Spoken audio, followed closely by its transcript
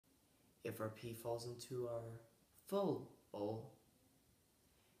If our pee falls into our full bowl,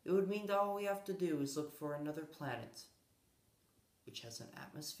 it would mean that all we have to do is look for another planet, which has an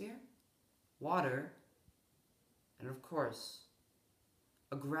atmosphere, water, and of course,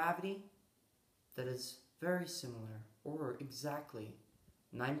 a gravity that is very similar, or exactly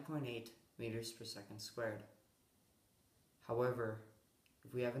 9.8 meters per second squared. However,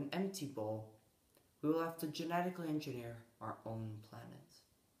 if we have an empty bowl, we will have to genetically engineer our own planet.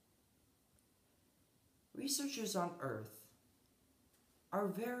 Researchers on Earth are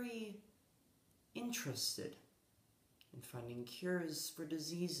very interested in finding cures for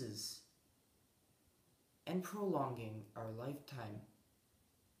diseases and prolonging our lifetime.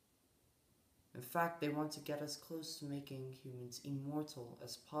 In fact, they want to get as close to making humans immortal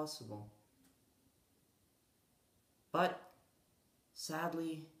as possible. But,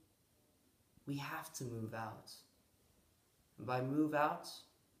 sadly, we have to move out. And by move out,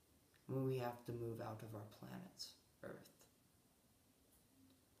 we have to move out of our planet, Earth.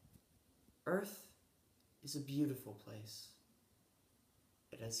 Earth is a beautiful place.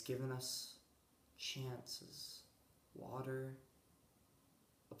 It has given us chances, water,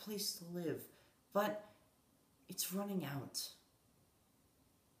 a place to live, but it's running out.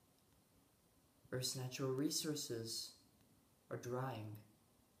 Earth's natural resources are drying.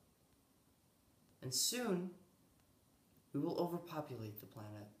 And soon, we will overpopulate the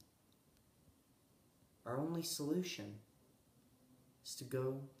planet. Our only solution is to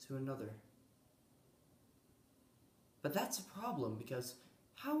go to another. But that's a problem, because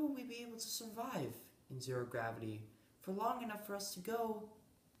how will we be able to survive in zero gravity for long enough for us to go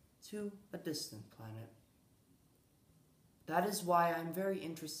to a distant planet? That is why I'm very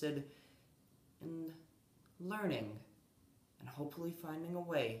interested in learning and hopefully finding a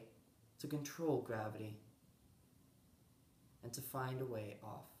way to control gravity and to find a way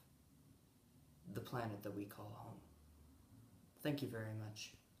off the planet that we call home. Thank you very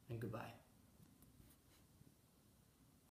much, and goodbye.